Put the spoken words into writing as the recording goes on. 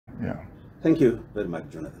Yeah. Thank you very much,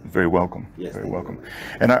 Jonathan. Very welcome. Yes, very thank you welcome. very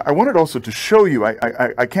much. And I wanted also to show you,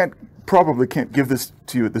 I probably can't give this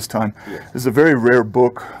to you at this time. Yes. This is a very rare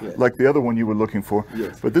book, Yes. like the other one you were looking for.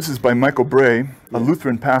 Yes. But this is by Michael Bray, a Yes.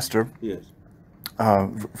 Lutheran pastor, Yes.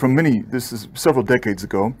 this is several decades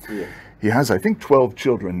ago. Yes. He has, I think, 12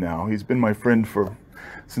 children now. He's been my friend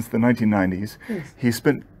since the 1990s. Yes. He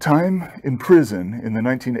spent time in prison in the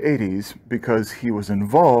 1980s because he was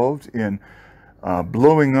involved in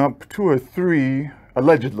blowing up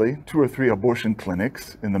allegedly two or three abortion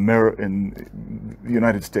clinics in the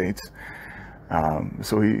United States.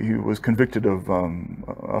 So he was convicted of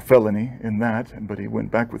a felony in that, but he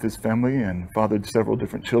went back with his family and fathered several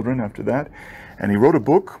different children after that. And he wrote a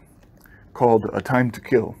book called A Time to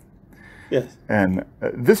Kill. Yes. And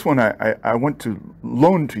this one I want to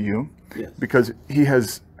loan to you Yes. because he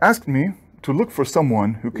has asked me to look for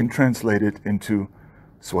someone who can translate it into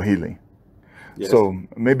Swahili. Yes. So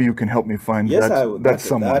maybe you can help me find Yes, that, I will. that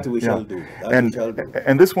someone. That we shall do. That we shall do.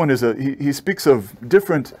 And this one is he speaks of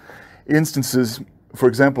different instances, for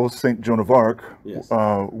example, St. Joan of Arc, Yes.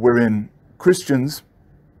 wherein Christians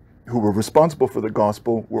who were responsible for the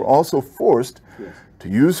gospel were also forced Yes. to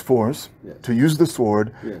use force, Yes. to use the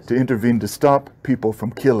sword, Yes. to intervene to stop people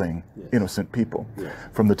from killing Yes. innocent people. Yes.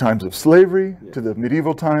 From the times of slavery Yes. to the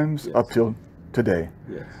medieval times Yes. up till today.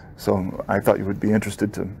 Yes. So I thought you would be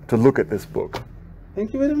interested to look at this book.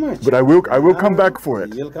 Thank you very much. But I will come back for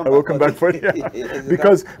it. You'll come I will back come for back for it. Yeah.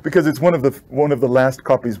 because it's one of the last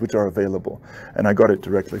copies which are available, and I got it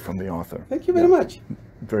directly from the author. Thank you very much.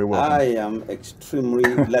 Very welcome. I am extremely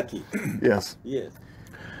lucky. Yes. Yes.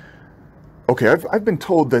 Okay, I've been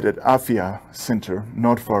told that at Afia Center,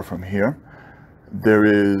 not far from here, there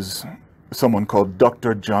is someone called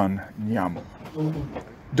Dr. John Nyamu.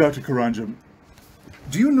 Dr. Karanja,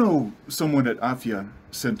 do you know someone at Afia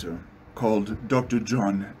Center called Dr.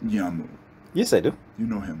 John Nyamu? Yes, I do. You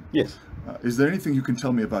know him? Yes. Is there anything you can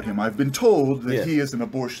tell me about him? I've been told that Yes. he is an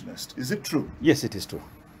abortionist. Is it true? Yes, it is true.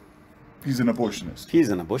 He's an abortionist. He is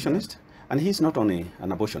an abortionist, and he's not only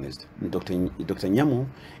an abortionist. Dr. Nyamu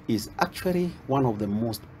is actually one of the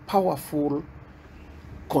most powerful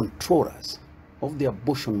controllers of the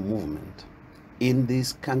abortion movement in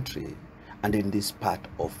this country and in this part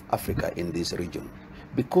of Africa, in this region.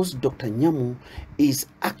 Because Dr. Nyamu is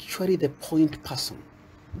actually the point person,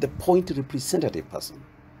 the point representative person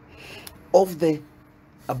of the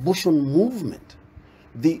abortion movement,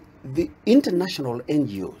 the international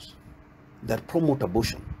NGOs that promote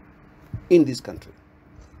abortion in this country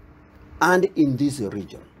and in this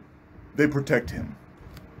region. They protect him.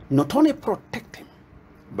 Not only protect him,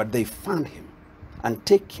 but they fund him and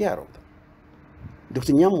take care of them.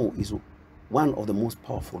 Dr. Nyamu is one of the most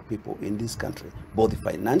powerful people in this country, both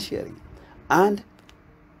financially and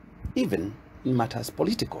even in matters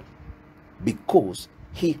political, because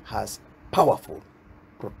he has powerful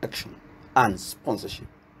protection and sponsorship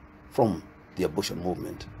from the abortion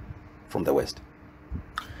movement from the West.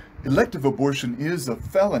 Elective abortion is a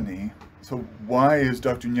felony, so why is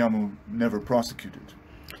Dr. Nyamu never prosecuted?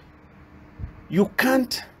 You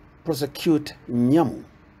can't prosecute Nyamu.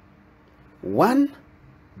 One,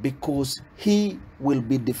 because he will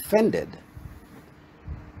be defended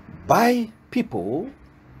by people,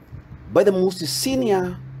 by the most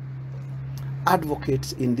senior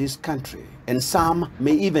advocates in this country, and some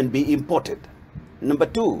may even be imported. Number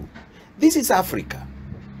two, this is Africa,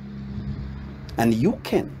 and you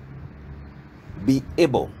can be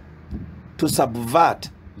able to subvert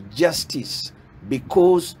justice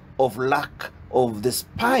because of lack of the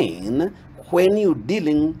spine when you're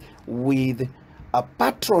dealing with a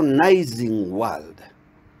patronizing world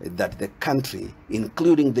that the country,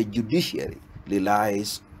 including the judiciary,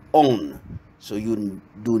 relies on. So you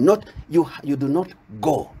do not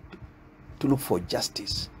go to look for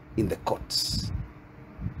justice in the courts.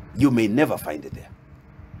 You may never find it there.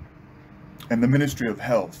 And the Ministry of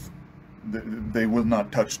Health, they will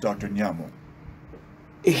not touch Dr. Nyamu.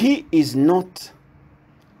 He is not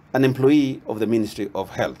an employee of the Ministry of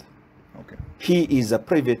Health. Okay. He is a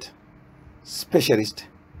private specialist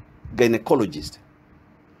gynecologist.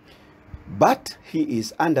 But he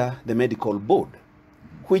is under the medical board,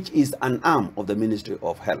 which is an arm of the Ministry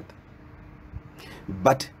of Health.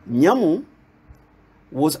 But Nyamu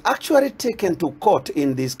was actually taken to court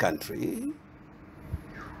in this country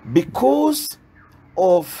because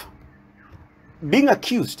of being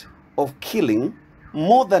accused of killing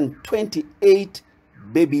more than 28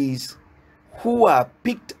 babies who were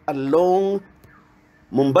picked along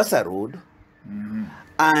Mombasa Road.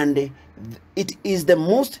 And it is the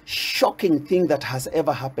most shocking thing that has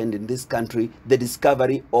ever happened in this country, the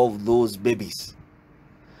discovery of those babies.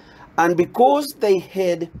 And because they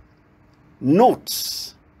had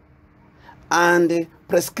notes and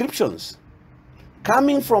prescriptions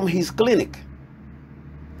coming from his clinic,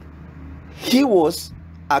 he was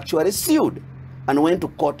actually sued and went to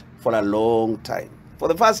court for a long time. For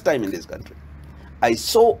the first time in this country, I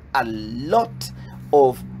saw a lot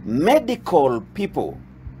of medical people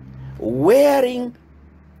wearing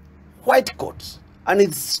white coats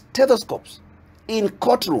and stethoscopes in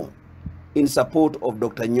courtroom in support of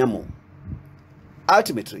Dr. Nyamu.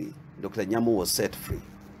 Ultimately, Dr. Nyamu was set free.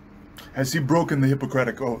 Has he broken the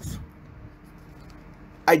Hippocratic Oath?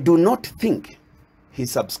 I do not think he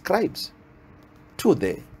subscribes to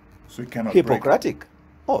the So he cannot Hippocratic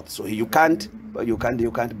Oath. So you can't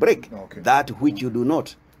break Okay. that which you do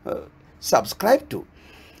not subscribe to.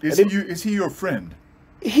 Is he your friend?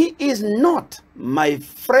 He is not my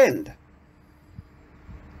friend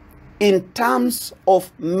in terms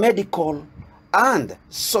of medical and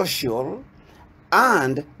social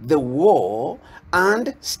and the war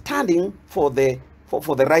and standing for the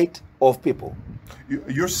right of people.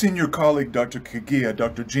 Your senior colleague, Dr. Kagia,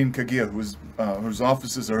 Dr. Jean Kagia, whose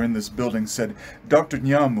offices are in this building, said, Dr.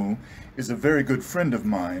 Nyamu is a very good friend of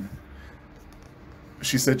mine.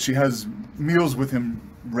 She said she has meals with him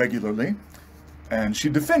regularly, and she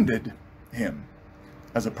defended him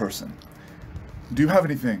as a person. Do you have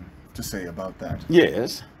anything to say about that?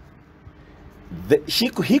 Yes.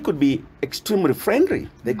 He could be extremely friendly.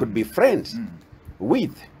 They could be friends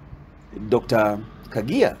with Dr.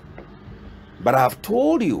 Kagia. But I've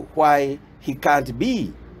told you why he can't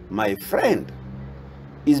be my friend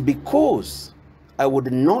is because I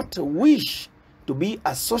would not wish to be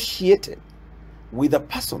associated with a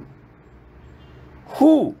person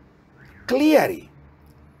who clearly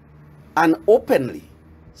and openly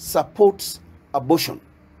supports abortion.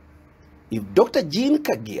 If Dr. Jean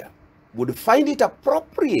Kagia would find it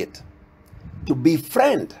appropriate to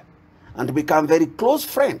befriend and to become very close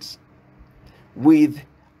friends with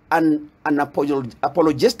an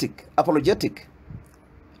apologetic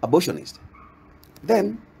abortionist,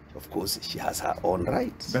 then of course she has her own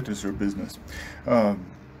rights. That is her business.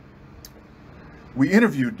 We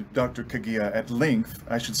interviewed Dr. Kagia at length.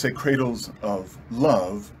 I should say Cradles of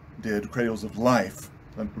Love did, Cradles of Life.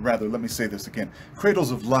 Rather, let me say this again.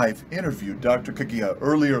 Cradles of Life interviewed Dr. Kagia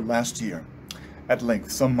earlier last year at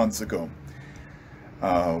length, some months ago.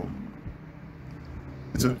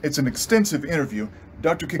 It's an extensive interview.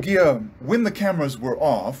 Dr. Kagia, when the cameras were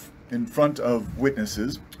off in front of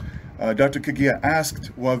witnesses, Dr. Kagia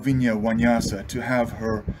asked Wavinya Wanyasa to have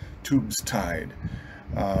her tubes tied,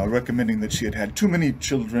 recommending that she had had too many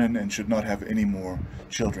children and should not have any more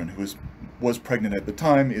children. Who was pregnant at the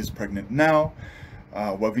time, is pregnant now.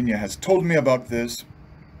 Wavinya has told me about this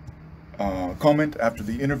comment after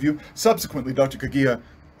the interview. Subsequently, Dr. Kagia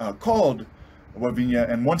called Wavinya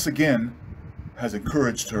and once again has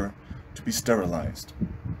encouraged her to be sterilized.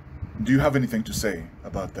 Do you have anything to say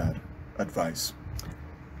about that advice?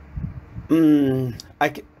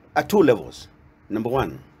 At two levels. Number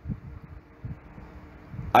one,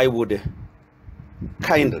 I would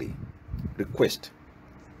kindly request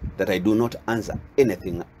that I do not answer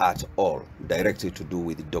anything at all directly to do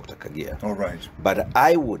with Dr. Kagia. All right. But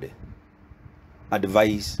I would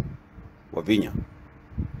advise Wavinya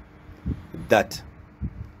that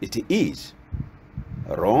it is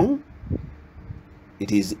wrong,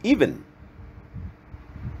 it is even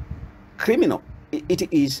criminal.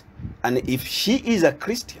 It is, and if she is a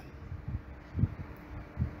Christian,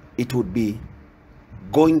 it would be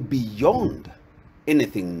going beyond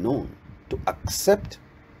anything known to accept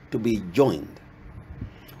to be joined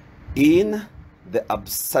in the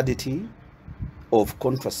absurdity of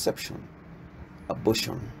contraception,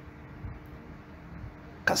 abortion,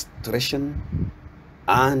 castration,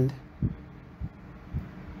 and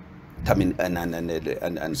tying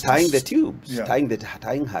the tubes, Yeah. tying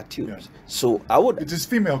her tubes. Yeah. So I would. It is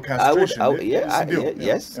female castration. I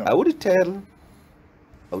would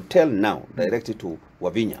tell now directly to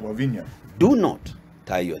Wavinya. Wavinya. Do not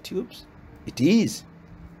tie your tubes. It is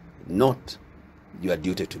not your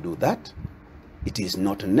duty to do that. It is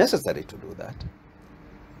not necessary to do that.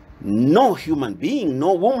 No human being,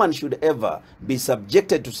 no woman should ever be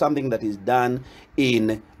subjected to something that is done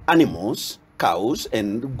in animals, cows,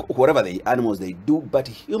 and whatever the animals they do. But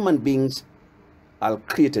human beings are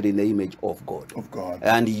created in the image of God. Of God.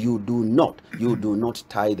 And you do not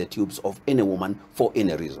tie the tubes of any woman for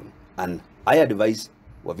any reason. And I advise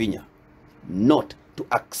Wavinya not to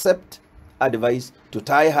accept advice to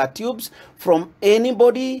tie her tubes from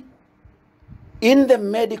anybody in the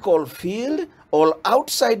medical field or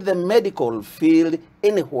outside the medical field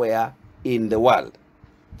anywhere in the world.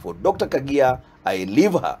 For Dr. Kagia, I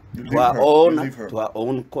leave her You to leave her her. own You leave her. to her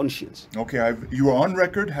own conscience. Okay, you are on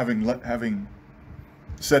record having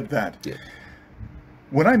said that. Yes.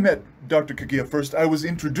 When I met Dr. Kagia first, I was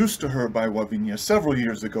introduced to her by Wavinya several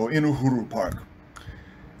years ago in Uhuru Park.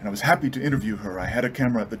 And I was happy to interview her. I had a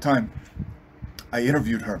camera at the time. I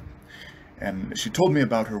interviewed her. And she told me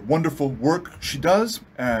about her wonderful work she does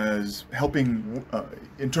as helping,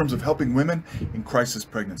 in terms of helping women in crisis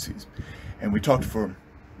pregnancies. And we talked for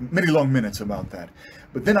many long minutes about that.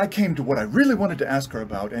 But then I came to what I really wanted to ask her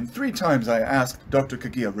about, and 3 times I asked Dr.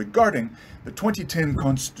 Kagia regarding the 2010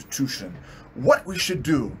 Constitution, what we should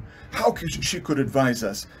do, how she could advise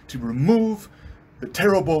us to remove the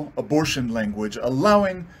terrible abortion language,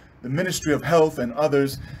 allowing the Ministry of Health and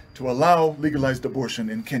others to allow legalized abortion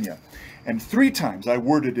in Kenya. And 3 times I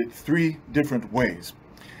worded it 3 different ways.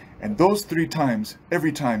 And those 3 times,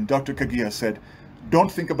 every time Dr. Kagia said,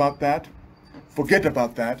 don't think about that, forget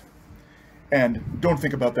about that, and don't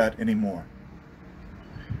think about that anymore.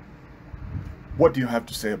 What do you have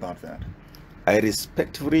to say about that? I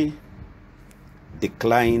respectfully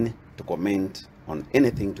decline to comment on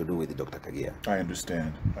anything to do with Dr. Kagia. I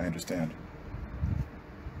understand. I understand.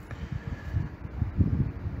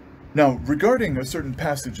 Now, regarding a certain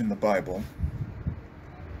passage in the Bible,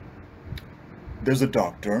 there's a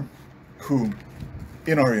doctor who,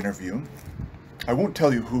 in our interview, I won't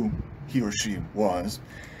tell you who he or she was,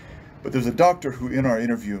 but there's a doctor who, in our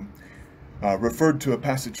interview, referred to a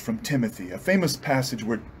passage from Timothy, a famous passage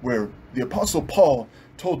where the Apostle Paul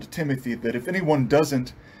told Timothy that if anyone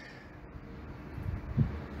doesn't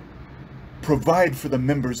provide for the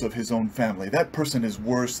members of his own family, that person is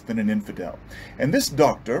worse than an infidel. And this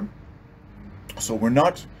doctor, so we're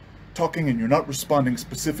not talking and you're not responding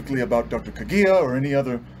specifically about Dr. Kagia or any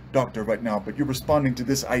other doctor right now, but you're responding to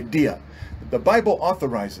this idea that the Bible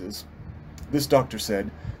authorizes, this doctor said,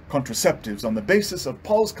 contraceptives on the basis of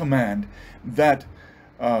Paul's command that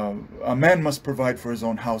a man must provide for his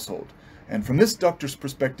own household. And from this doctor's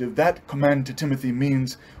perspective, that command to Timothy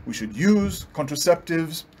means we should use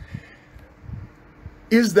contraceptives.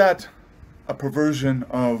 Is that a perversion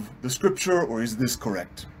of the scripture, or is this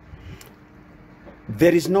correct?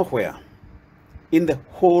 There is nowhere in the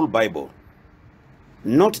whole Bible,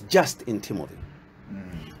 not just in Timothy,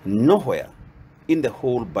 nowhere in the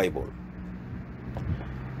whole Bible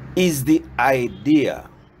is the idea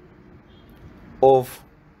of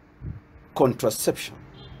contraception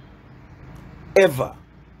ever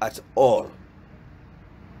at all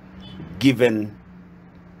given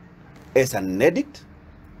as an edict,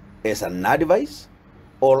 as an advice,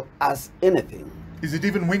 or as anything. Is it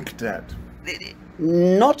even winked at?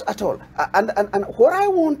 Not at all. And what I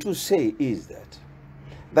want to say is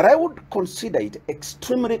that I would consider it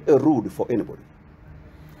extremely rude for anybody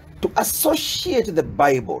to associate the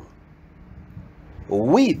Bible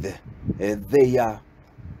with their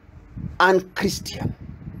unchristian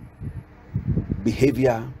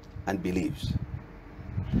behavior and beliefs.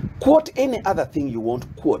 Quote any other thing you want to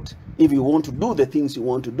quote if you want to do the things you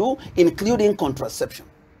want to do, including contraception,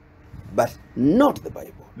 but not the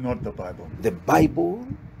Bible. Not the Bible. The Bible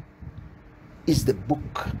is the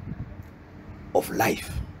book of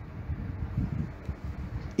life.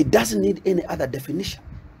 It doesn't need any other definition.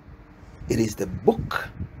 It is the book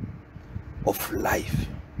of life.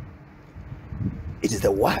 It is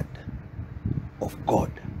the word of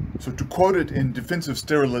God. So to quote it in defense of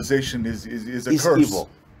sterilization is a It's curse. evil.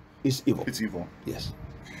 It's evil. It's evil. Yes.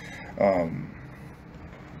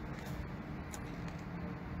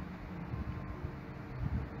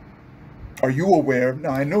 Are you aware,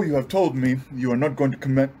 now I know you have told me you are not going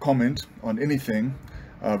to comment on anything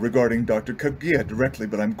regarding Dr. Kagia directly,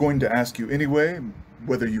 but I'm going to ask you anyway,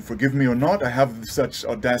 whether you forgive me or not. I have such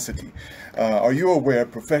audacity. Are you aware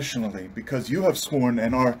professionally, because you have sworn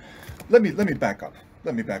and are, let me back up.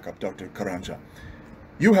 Let me back up, Dr. Karanja.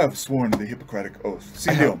 You have sworn the Hippocratic Oath.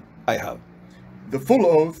 I have. The full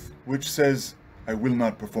oath, which says, I will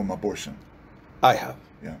not perform abortion. I have.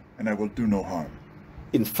 Yeah, and I will do no harm.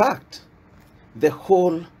 In fact, the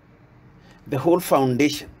whole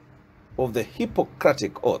foundation of the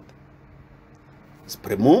Hippocratic Oath is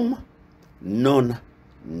primum non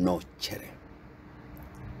nocere.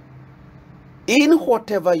 In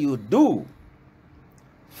whatever you do,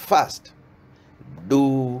 first,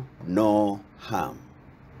 do no harm.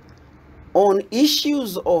 On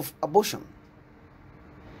issues of abortion,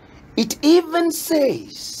 it even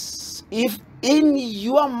says, if in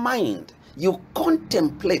your mind you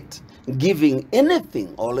contemplate giving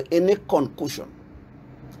anything or any concussion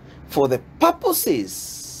for the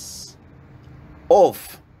purposes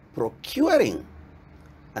of procuring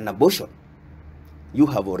an abortion, you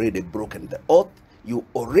have already broken the oath. You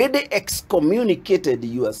already excommunicated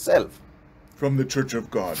yourself from the Church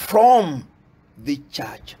of God, from the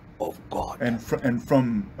Church of God, and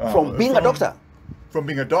from being a doctor. From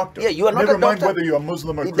being a doctor. Yeah, you are not Never a doctor. mind whether you are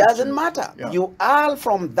Muslim or It Christian. doesn't matter. Yeah. You are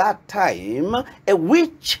from that time a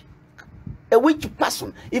witch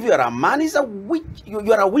person. If you are a man, is a witch.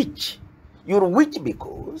 You are a witch. You're a witch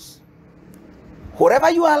because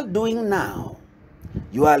whatever you are doing now,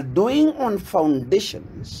 you are doing on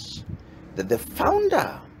foundations that the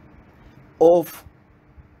founder of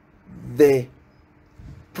the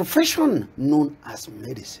profession known as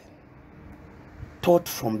medicine taught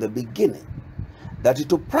from the beginning, that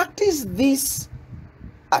to practice this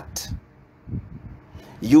art,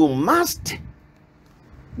 you must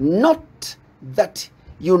not that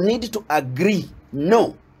you need to agree.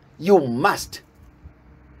 No, you must.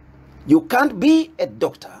 You can't be a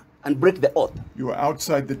doctor and break the oath. You are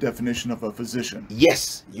outside the definition of a physician.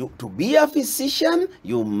 Yes, to be a physician,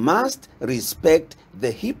 you must respect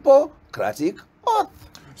the Hippocratic oath.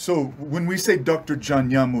 So when we say Dr.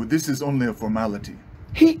 John Nyamu, this is only a formality.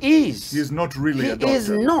 He is. He is not really a doctor. He is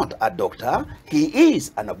not a doctor. He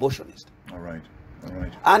is an abortionist. All right. All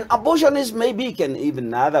right. An abortionist maybe can,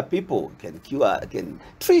 even other people can cure, can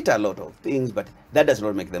treat a lot of things, but that does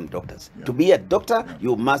not make them doctors. Yeah. To be a doctor, Yeah.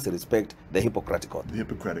 you must respect the Hippocratic oath. The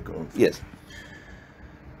Hippocratic Oath. Yes.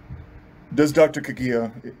 Does Dr.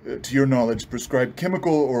 Kagia, to your knowledge, prescribe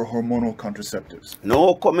chemical or hormonal contraceptives?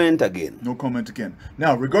 No comment again. No comment again.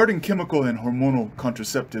 Now, regarding chemical and hormonal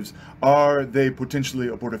contraceptives, are they potentially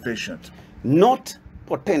abortifacient? Not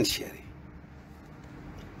potentially.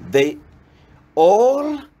 They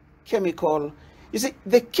all chemical, you see,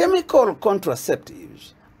 the chemical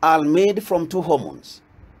contraceptives are made from two hormones,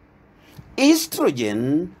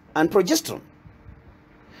 estrogen and progesterone.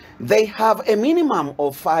 They have a minimum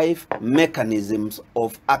of 5 mechanisms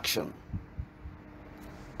of action.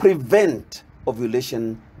 Prevent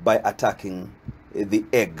ovulation by attacking the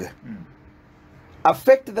egg.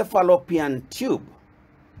 Affect the fallopian tube.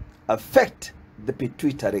 Affect the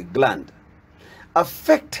pituitary gland.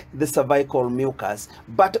 Affect the cervical mucus.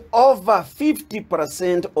 But over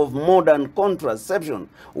 50% of modern contraception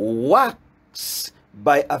works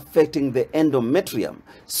by affecting the endometrium,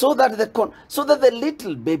 so that the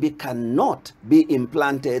little baby cannot be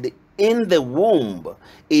implanted in the womb.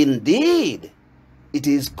 Indeed, it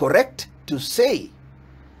is correct to say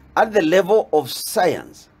at the level of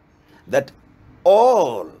science that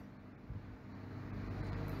all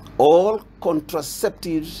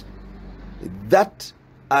contraceptives that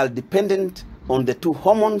are dependent on the two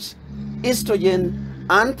hormones, estrogen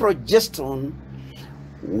and progesterone,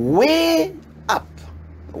 way up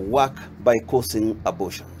work by causing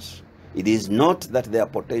abortions. It is not that they are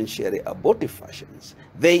potentially abortifacients.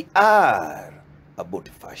 They are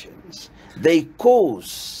abortifacients. They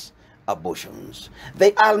cause abortions.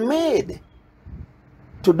 They are made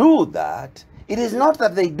to do that. It is not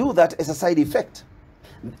that they do that as a side effect.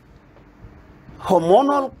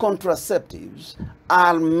 Hormonal contraceptives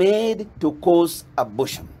are made to cause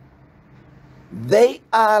abortion. They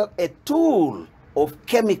are a tool of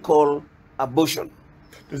chemical abortion.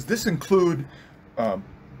 Does this include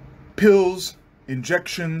pills,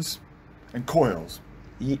 injections, and coils?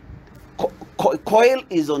 Coil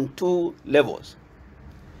is on 2 levels.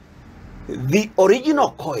 The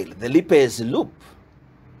original coil, the Lippes loop,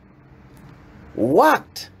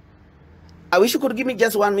 worked. I wish you could give me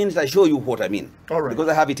just 1 minute. I show you what I mean. All right. Because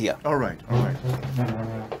I have it here. All right. All right.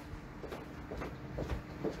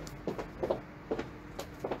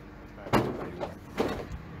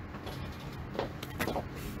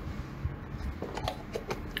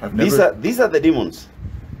 These are the demons.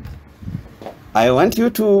 I want you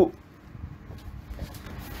to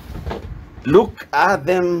look at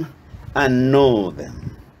them and know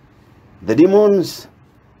them. The demons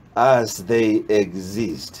as they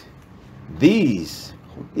exist. This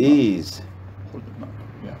is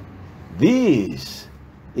the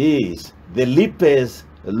Lippes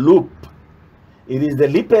loop. It is the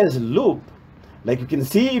Lippes loop. Like you can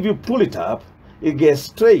see, if you pull it up, it gets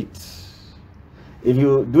straight. If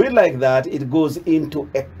you do it like that, it goes into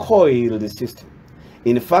a coiled system.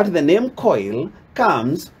 In fact, the name coil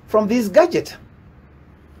comes from this gadget.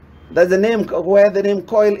 That's the name, where the name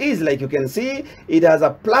coil is. Like you can see, it has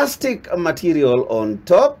a plastic material on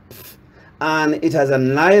top, and it has a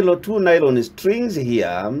nylon, 2 nylon strings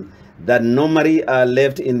here that normally are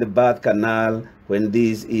left in the birth canal when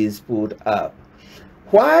this is put up.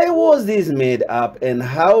 Why was this made up and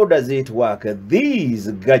how does it work? This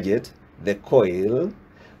gadget, the coil,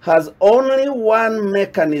 has only one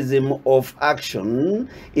mechanism of action.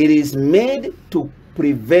 It is made to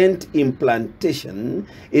prevent implantation,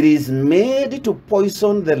 it is made to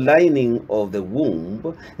poison the lining of the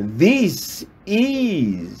womb. This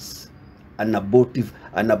is an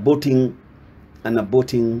aborting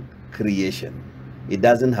creation. It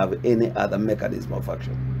doesn't have any other mechanism of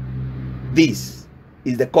action. This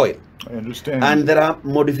is the coil. I understand. And there are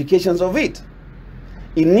modifications of it.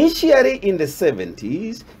 Initially in the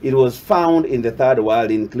 70s, it was found in the third world,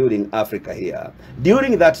 including Africa here.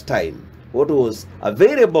 During that time, what was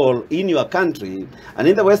available in your country and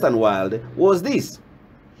in the Western world was this.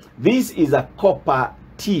 This is a copper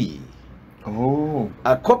T. Oh.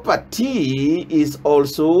 A copper T is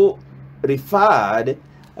also referred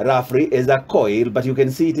roughly as a coil, but you can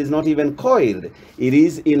see it is not even coiled. It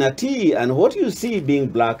is in a T, and what you see being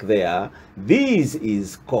black there, this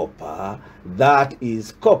is copper, that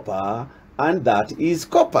is copper, and that is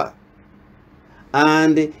copper.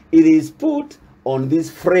 And it is put on this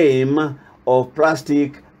frame of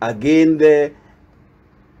plastic. Again, the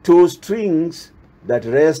two strings that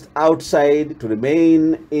rest outside to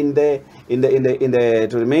remain in the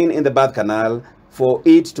birth canal, for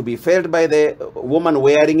it to be felt by the woman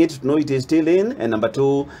wearing it, to know it is still in, and number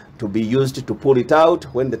two, to be used to pull it out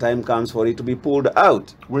when the time comes for it to be pulled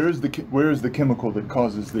out. Where is the chemical that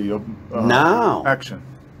causes the now action?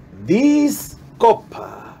 This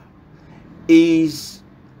copper is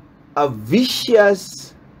a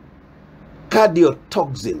vicious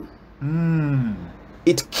cardiotoxin.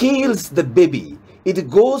 It kills the baby.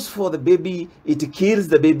 It goes for the baby, it kills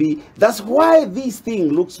the baby. That's why this thing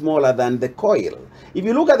looks smaller than the coil. If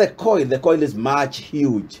you look at the coil is much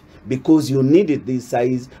huge, because you need it this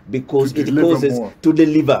size, because it causes to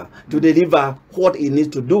deliver what it needs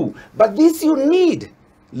to do. But this you need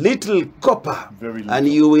little copper, and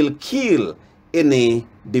you will kill any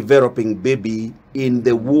developing baby in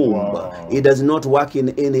the womb. Wow. It does not work in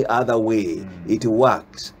any other way. It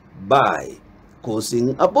works by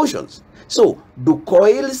causing abortions. So, do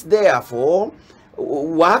coils therefore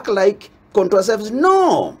work like contraceptives?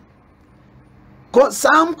 No.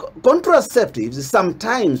 Some contraceptives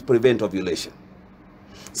sometimes prevent ovulation.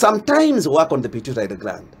 Sometimes work on the pituitary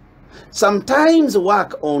gland. Sometimes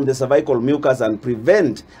work on the cervical mucus and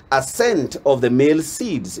prevent ascent of the male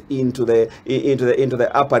seeds into the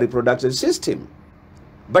upper reproductive system.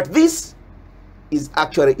 But this is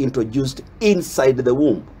actually introduced inside the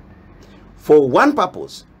womb for one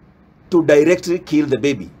purpose: to directly kill the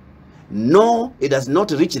baby. No, it does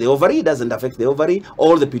not reach the ovary. It doesn't affect the ovary,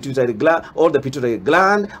 all the pituitary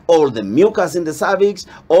gland, all the mucus in the cervix,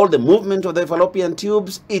 all the movement of the fallopian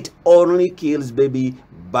tubes. It only kills baby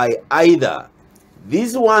by either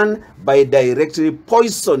this one, by directly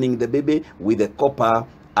poisoning the baby with the copper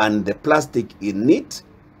and the plastic in it,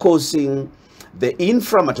 causing the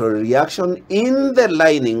inflammatory reaction in the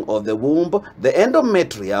lining of the womb, the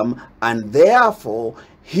endometrium, and therefore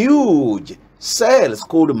huge cells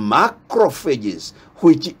called macrophages,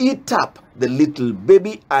 which eat up the little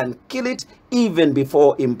baby and kill it even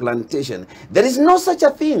before implantation. There is no such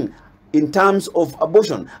a thing in terms of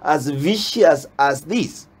abortion as vicious as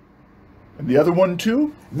this. And the other one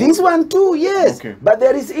too? This one too, yes. Okay. But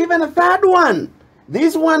there is even a third one.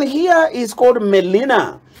 This one here is called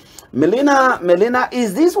melena. Melena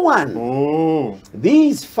is this one. Oh.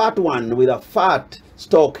 This fat one with a fat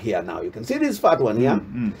stalk here now. You can see this fat one here.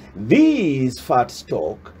 This fat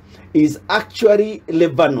stalk is actually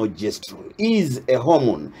levonorgestrel, is a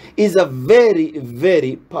hormone, is a very,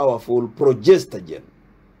 very powerful progestogen.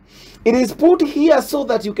 It is put here so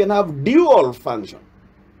that you can have dual function.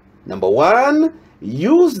 Number one,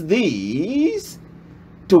 use these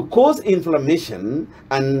to cause inflammation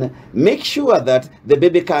and make sure that the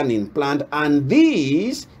baby can implant, and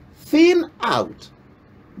these thin out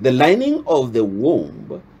the lining of the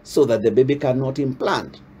womb so that the baby cannot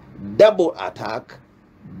implant. Double attack,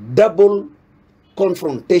 double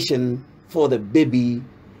confrontation for the baby,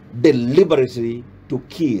 deliberately to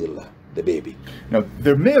kill the baby. Now,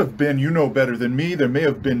 there may have been, you know better than me, there may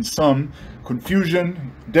have been some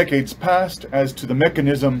confusion decades past as to the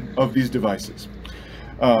mechanism of these devices.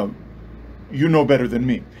 You know better than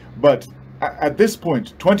me. But at this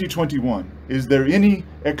point, 2021, is there any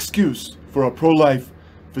excuse for a pro-life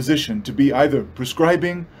physician to be either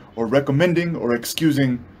prescribing or recommending or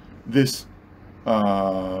excusing this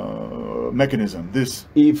mechanism, this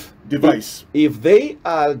device? If they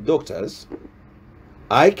are doctors,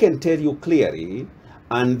 I can tell you clearly,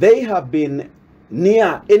 and they have been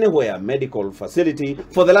near anywhere medical facility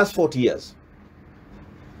for the last 40 years.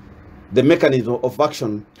 The mechanism of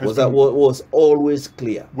action was always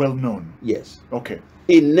clear. Well known. Yes. Okay.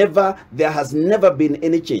 There has never been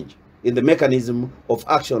any change in the mechanism of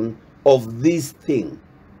action of this thing.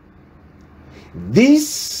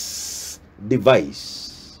 This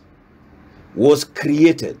device was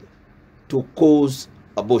created to cause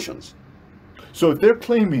abortions. So if they're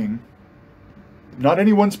claiming, not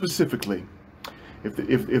anyone specifically,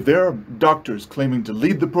 if there are doctors claiming to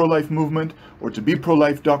lead the pro-life movement or to be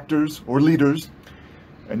pro-life doctors or leaders,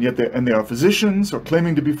 and yet they are physicians or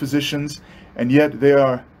claiming to be physicians, and yet they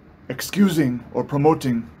are excusing or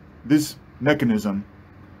promoting this mechanism,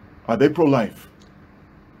 are they pro-life?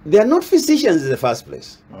 They are not physicians in the first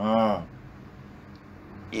place. Ah.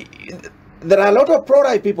 There are a lot of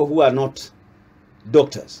pro-life people who are not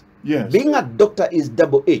doctors. Yes. Being a doctor is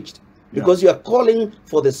double-edged, because you are calling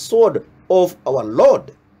for the sword of our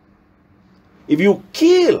Lord. If you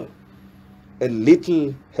kill a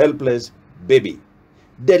little helpless baby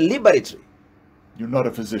deliberately, You're not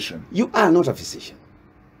a physician. you are not a physician.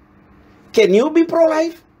 Can you be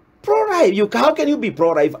pro-life? Pro-life. How can you be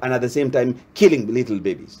pro-life and at the same time killing little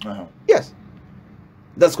babies? Uh-huh. Yes.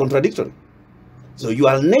 That's contradictory. So you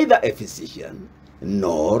are neither a physician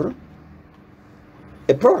nor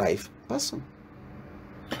a pro-life person.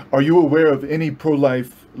 Are you aware of any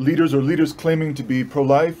pro-life leaders or leaders claiming to be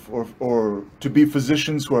pro-life or to be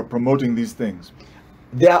physicians who are promoting these things?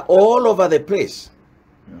 They are all over the place.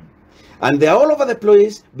 Yeah. And they are all over the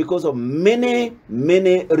place because of many,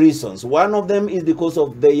 many reasons. One of them is because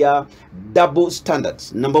of their double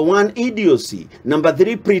standards. Number one, idiocy. Number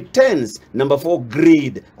three, pretense. Number four,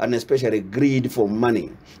 greed, and especially greed for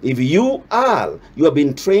money. If you have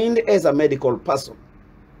been trained as a medical person,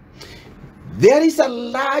 there is a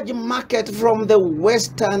large market from the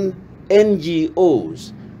Western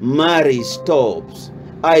NGOs, Marie Stopes,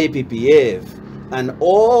 IPPF, and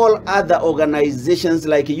all other organizations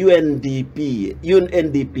like UNDP,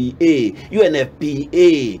 UNDPA,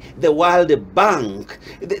 UNFPA, the World Bank.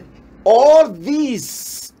 All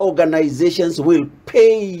these organizations will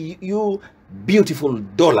pay you beautiful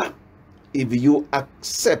dollar if you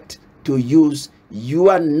accept to use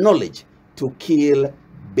your knowledge to kill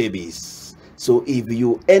babies. So if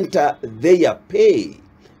you enter their pay,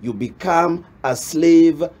 you become a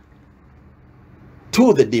slave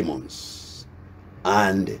to the demons.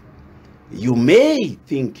 And you may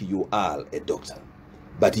think you are a doctor,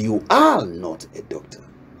 but you are not a doctor.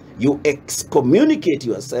 You excommunicate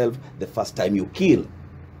yourself the first time you kill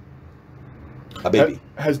a baby.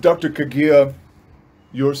 Has Dr. Kagia,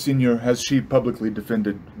 your senior, has she publicly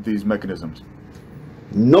defended these mechanisms?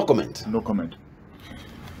 No comment. No comment.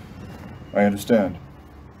 I understand.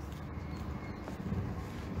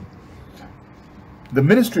 The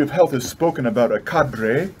Ministry of Health has spoken about a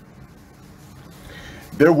cadre.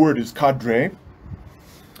 Their word is cadre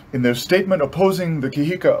in their statement opposing the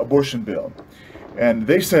Kihika abortion bill. And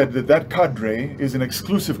they said that that cadre is an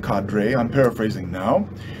exclusive cadre, I'm paraphrasing now,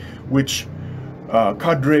 which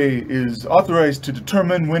cadre is authorized to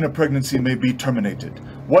determine when a pregnancy may be terminated.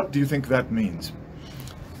 What do you think that means?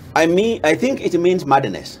 I think it means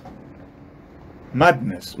madness.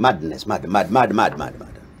 Madness. Madness, mad.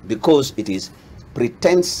 Because it is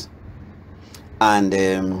pretense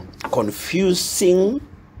and confusing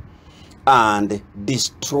and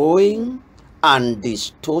destroying and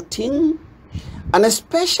distorting. And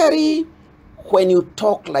especially when you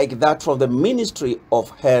talk like that from the Ministry of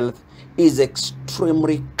Health, is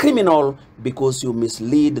extremely criminal because you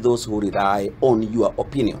mislead those who rely on your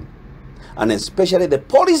opinion. And especially the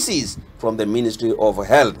policies from the Ministry of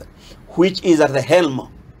Health, which is at the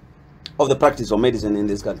helm of the practice of medicine in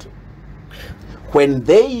this country. When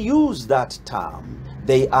they use that term,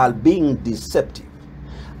 they are being deceptive.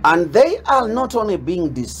 And they are not only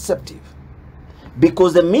being deceptive,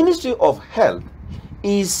 because the Ministry of Health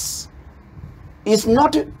is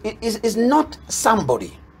not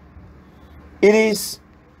somebody. It is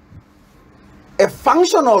a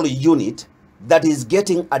functional unit that is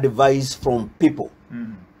getting advice from people.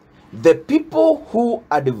 Mm. The people who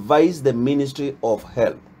advise the Ministry of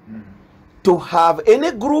Health to have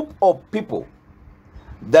any group of people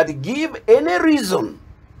that give any reason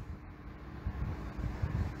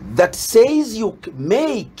that says you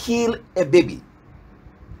may kill a baby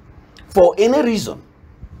for any reason,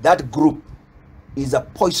 that group is a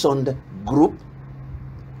poisoned group,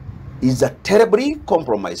 is a terribly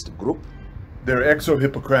compromised group. They're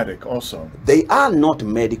exo-Hippocratic also. They are not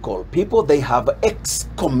medical people. They have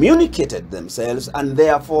excommunicated themselves and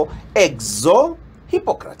therefore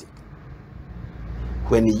exo-Hippocratic.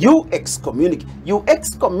 When you excommunicate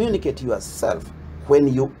yourself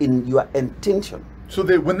when you in your intention. So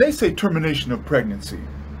when they say termination of pregnancy,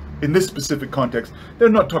 in this specific context, they're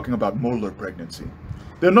not talking about molar pregnancy.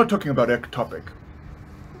 They're not talking about ectopic.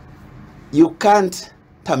 You can't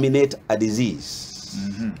terminate a disease.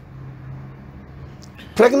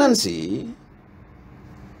 Pregnancy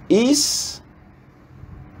is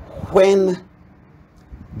when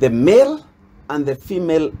the male and the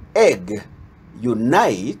female egg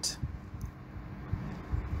unite.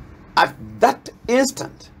 At that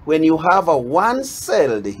instant, when you have a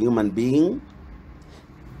one-celled human being,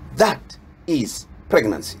 that is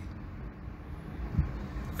pregnancy.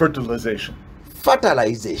 Fertilization.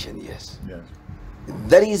 Fertilization, yes. Yes.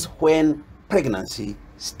 That is when pregnancy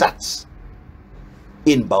starts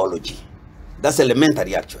in biology. That's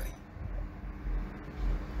elementary, actually.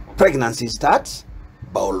 Pregnancy starts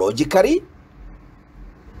biologically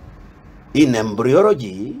in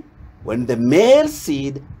embryology when the male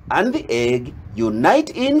seed and the egg unite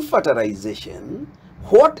in fertilization.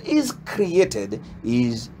 What is created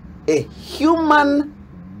is a human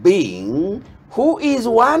being who is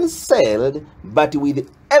one-celled but with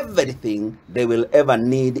everything they will ever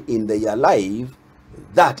need in their life.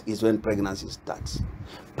 That is when pregnancy starts.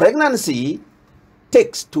 Pregnancy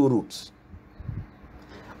takes two routes.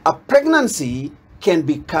 A pregnancy can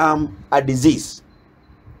become a disease,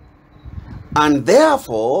 and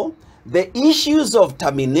therefore the issues of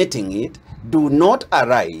terminating it do not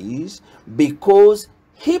arise because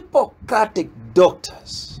Hippocratic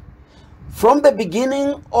doctors, from the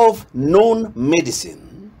beginning of known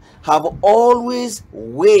medicine, have always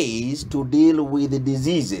ways to deal with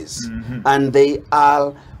diseases, and they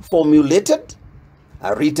are formulated,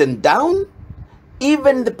 are written down.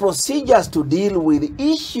 Even the procedures to deal with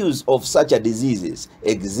issues of such a diseases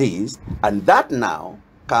exist, and that now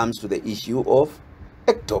comes to the issue of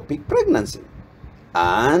ectopic pregnancy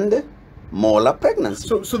and molar pregnancy.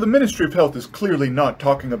 So the Ministry of Health is clearly not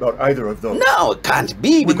talking about either of those. No, it can't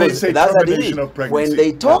be, When they because say that's termination of pregnancy. When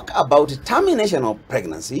they talk about termination of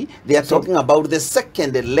pregnancy, they are talking about the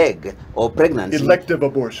second leg of pregnancy, Elective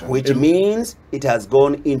abortion. which means it has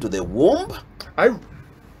gone into the womb,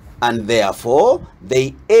 and therefore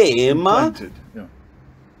they aim Planted, yeah.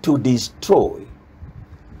 to destroy,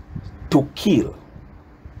 to kill,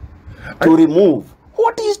 to remove.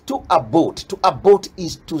 What is to abort? To abort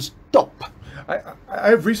is to stop.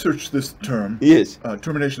 I've researched this term, Yes.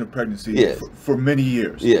 Termination of pregnancy, Yes. for many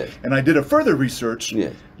years. Yes. And I did a further research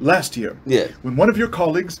Yes. last year. Yes. When one of your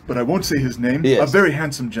colleagues, but I won't say his name, Yes. a very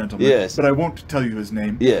handsome gentleman, Yes. but I won't tell you his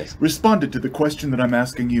name, Yes. responded to the question that I'm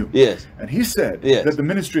asking you. Yes. And he said Yes. that the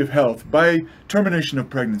Ministry of Health, by termination of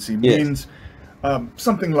pregnancy, Yes. means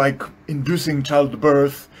something like inducing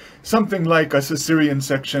childbirth, something like a cesarean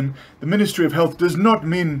section. The Ministry of Health does not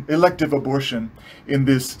mean elective abortion in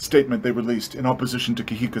this statement they released in opposition to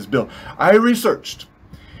Kahika's bill. I researched,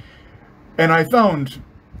 and I found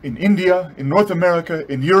in India, in North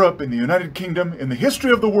America, in Europe, in the United Kingdom, in the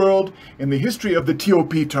history of the world, in the history of the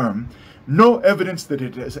TOP term, no evidence that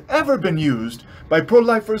it has ever been used by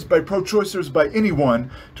pro-lifers, by pro-choicers, by anyone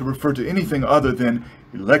to refer to anything other than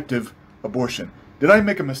elective abortion. Did I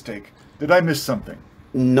make a mistake? Did I miss something?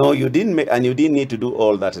 No, you didn't make, and you didn't need to do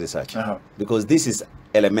all that research, because this is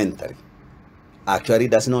elementary. Actually,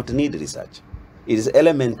 it does not need research. It is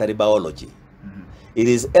elementary biology. It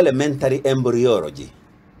is elementary embryology.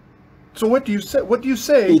 So what do you say? What do you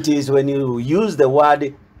say? It is when you use the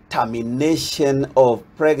word termination of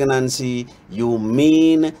pregnancy, you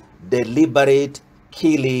mean deliberate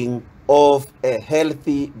killing of a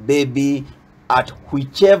healthy baby at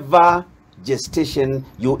whichever gestation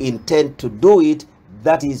you intend to do it.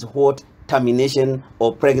 That is what termination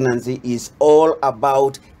of pregnancy is all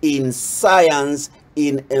about in science,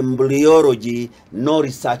 in embryology. No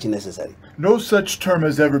research necessary. No such term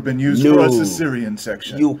has ever been used for a cesarean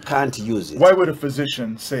section. You can't use it. Why would a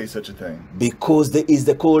physician say such a thing? Because there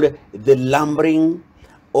is called the lumbering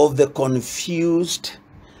of the confused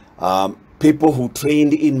people who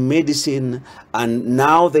trained in medicine, and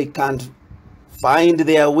now they can't find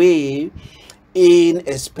their way in,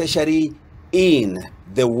 especially in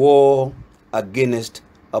the war against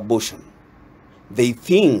abortion. They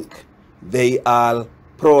think they are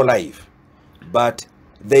pro-life, but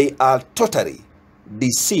they are totally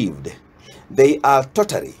deceived. They are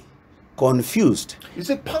totally confused. Is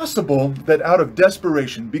it possible that out of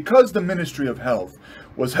desperation, because the Ministry of Health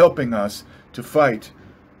was helping us to fight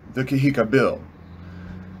the Kahika bill,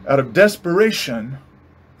 out of desperation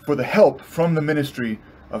for the help from the Ministry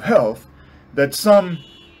of Health, that some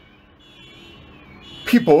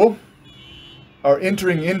people are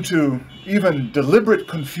entering into even deliberate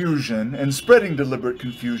confusion and spreading deliberate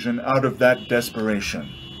confusion out of that desperation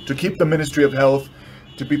to keep the Ministry of Health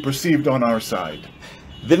to be perceived on our side?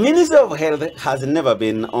 The Ministry of Health has never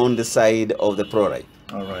been on the side of the pro-life.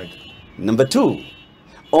 All right. Number two,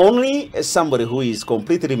 Only somebody who is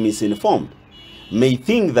completely misinformed may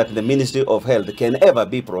think that the Ministry of Health can ever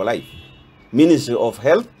be pro-life. Ministry of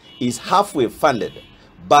Health is halfway funded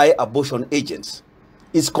by abortion agents,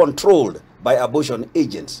 is controlled by abortion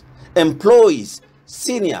agents, employs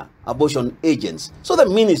senior abortion agents. So the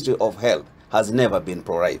Ministry of Health has never been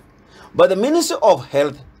pro-life. But the Ministry of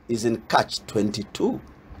Health is in catch-22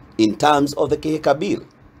 in terms of the Kihika Bill.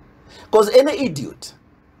 Because any idiot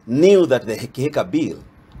knew that the Kihika Bill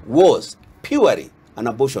was purely an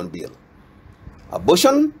abortion bill.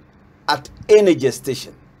 Abortion at any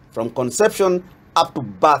gestation, from conception up to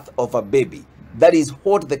birth of a baby. That is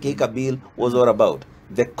what the Kihika Bill was all about.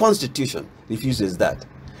 The Constitution refuses that.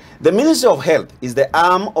 The Ministry of Health is the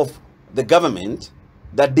arm of the government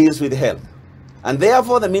that deals with health. And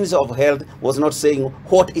therefore, the Ministry of Health was not saying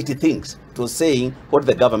what it thinks. It was saying what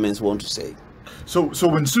the governments want to say. So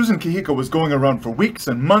when Susan Kihika was going around for weeks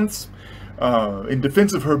and months in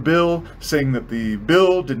defense of her bill, saying that the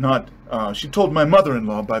bill did not, she told my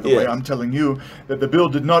mother-in-law, by the way, I'm telling you, that the bill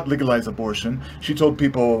did not legalize abortion. She told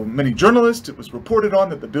people, many journalists, it was reported on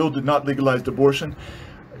that the bill did not legalize abortion.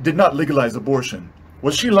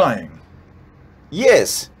 Was she lying?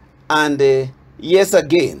 Yes, and yes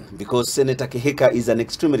again, because Senator Kihika is an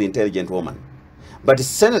extremely intelligent woman. But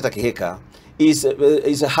Senator Kihika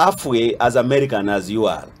is halfway as American as you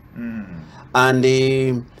are.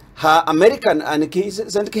 And her American, and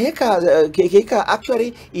Senator Kihika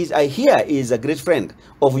actually is, I hear, is a great friend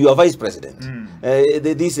of your vice president.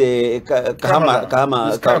 This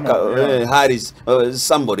Kamala Harris,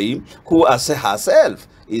 somebody who as herself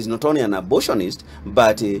is not only an abortionist,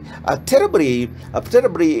 but a terribly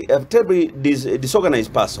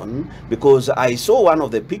disorganized person, because I saw one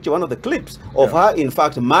of the clips of her, in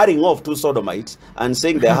fact, marrying off two sodomites and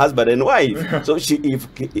saying they're husband and wife. So if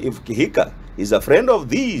Kihika is a friend of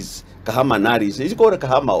these Kahama Naris, is it called a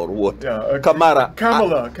Kahama or what? Yeah, Kamala.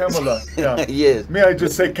 Kamala. Yeah. Yes. May I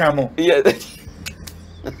just say camel? Yeah.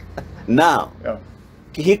 Now. Yeah.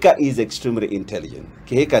 Kihika is extremely intelligent.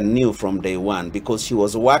 Kihika knew from day one, because she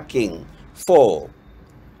was working for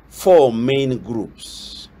 4 main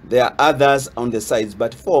groups. There are others on the sides,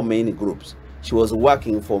 but 4 main groups. She was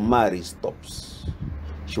working for Marie Stopes.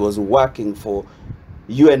 She was working for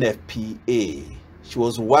UNFPA. She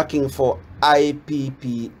was working for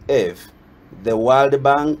IPPF, the World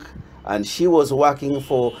Bank, and she was working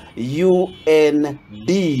for UNDPA.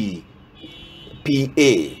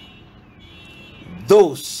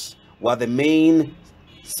 Those were the main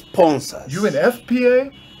sponsors.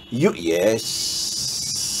 UNFPA? Yes.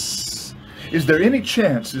 Is there any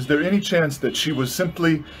chance that she was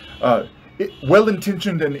simply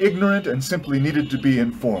well-intentioned and ignorant and simply needed to be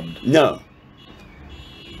informed? No.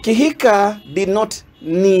 Kihika did not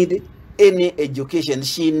need any education.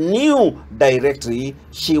 She knew directly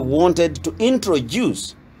she wanted to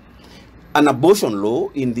introduce an abortion law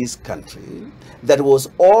in this country that was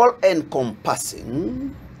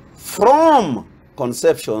all-encompassing from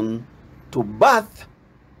conception to birth,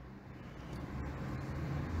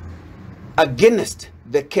 against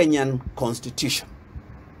the Kenyan Constitution.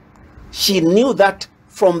 She knew that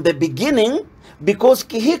from the beginning, because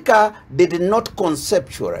Kihika did not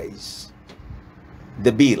conceptualize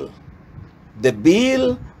the bill. The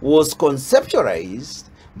bill was conceptualized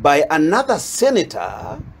by another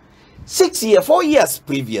senator 4 years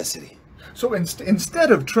previously. So instead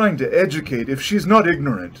of trying to educate, if she's not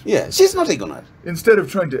ignorant... Yeah, she's not ignorant. Instead of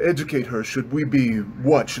trying to educate her, should we be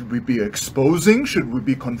what? Should we be exposing? Should we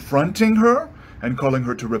be confronting her and calling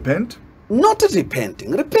her to repent? Not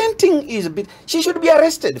repenting. Repenting is a bit... She should be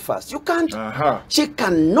arrested first. You can't... She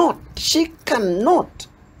cannot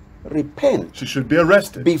repent. She should be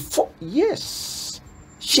arrested. Before... Yes.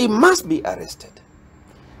 She must be arrested.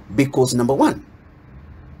 Because, number one,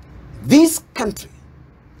 this country,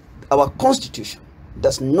 our constitution,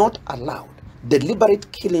 does not allow deliberate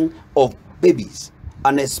killing of babies,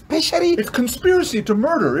 and especially... It's conspiracy to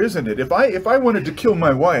murder, isn't it? If I wanted to kill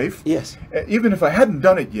my wife, yes, even if I hadn't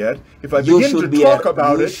done it yet, if I begin to talk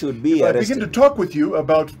about it, if I begin to talk with you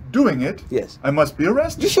about doing it, yes, I must be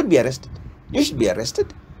arrested. You should be arrested. You should be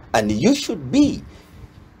arrested, and you should be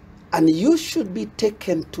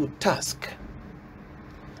taken to task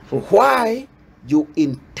for why you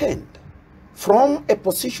intend, from a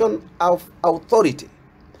position of authority,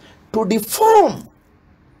 to deform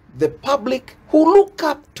the public who look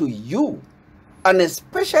up to you, and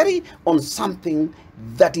especially on something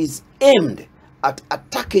that is aimed at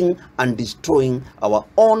attacking and destroying our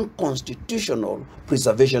own constitutional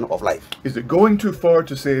preservation of life. Is it going too far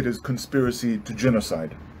to say it is conspiracy to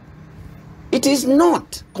genocide? It is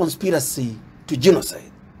not conspiracy to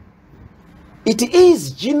genocide. It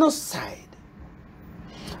is genocide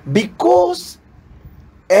because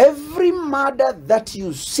every murder that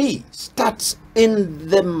you see starts in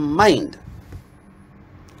the mind.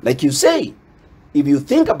 Like you say, if you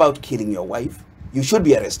think about killing your wife, you should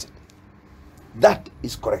be arrested. That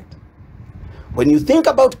is correct. When you think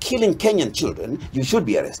about killing Kenyan children, you should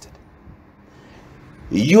be arrested.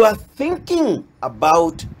 You are thinking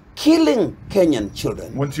about killing Kenyan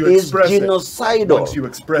children Once you is express it. genocidal. Once you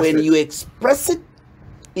express when it. you express it,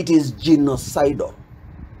 it is genocidal.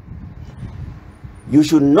 You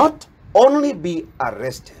should not only be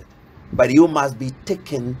arrested, but you must be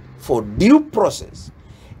taken for due process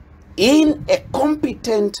in a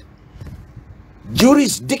competent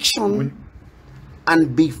jurisdiction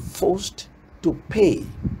and be forced to pay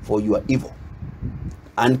for your evil.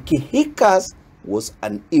 And Kihikas was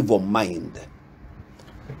an evil mind.